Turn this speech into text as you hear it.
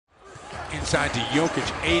inside to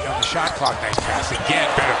Jokic, 8 on the shot clock. Nice pass again,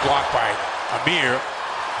 better block by Amir.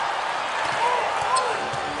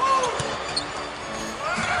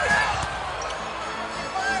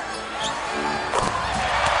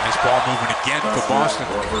 Nice ball movement again for Boston.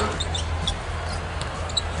 Horford.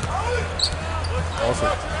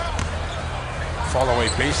 Fall away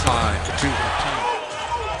baseline for 2-13.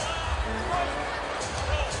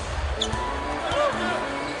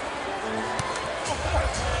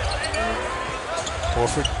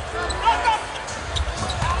 Horford.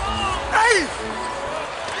 Hey!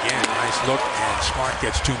 Again, nice look, and Smart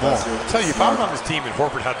gets 2 more. I'll tell you, if I was on this team and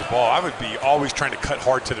Horford had the ball, I would be always trying to cut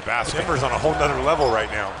hard to the basket. Denver's on a whole nother level right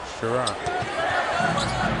now. Sure are.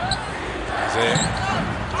 Isaiah.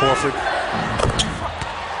 Horford.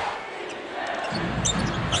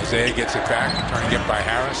 Isaiah gets it back, trying to get by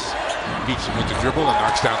Harris. Beats him with the dribble and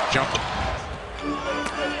knocks down the jumper.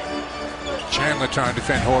 Chandler trying to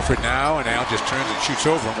defend Horford now, and Al just turns and shoots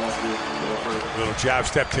over him. Little jab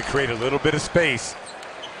step to create a little bit of space,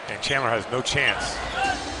 and Chandler has no chance.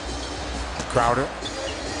 Crowder.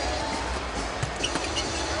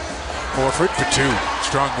 Horford for 2.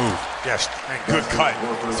 Strong move. Yes, and good cut.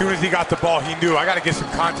 As soon as he got the ball, he knew I got to get some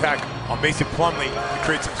contact on Mason Plumlee to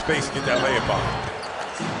create some space and get that layup off.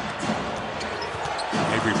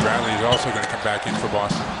 Avery Bradley is also going to come back in for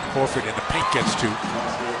Boston. Horford in the paint gets 2.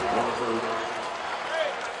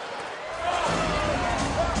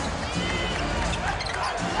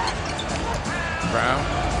 Brown.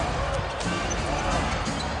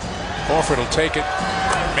 Horford will take it,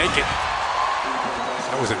 make it.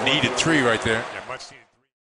 That was a needed 3 right there. Yeah, much needed.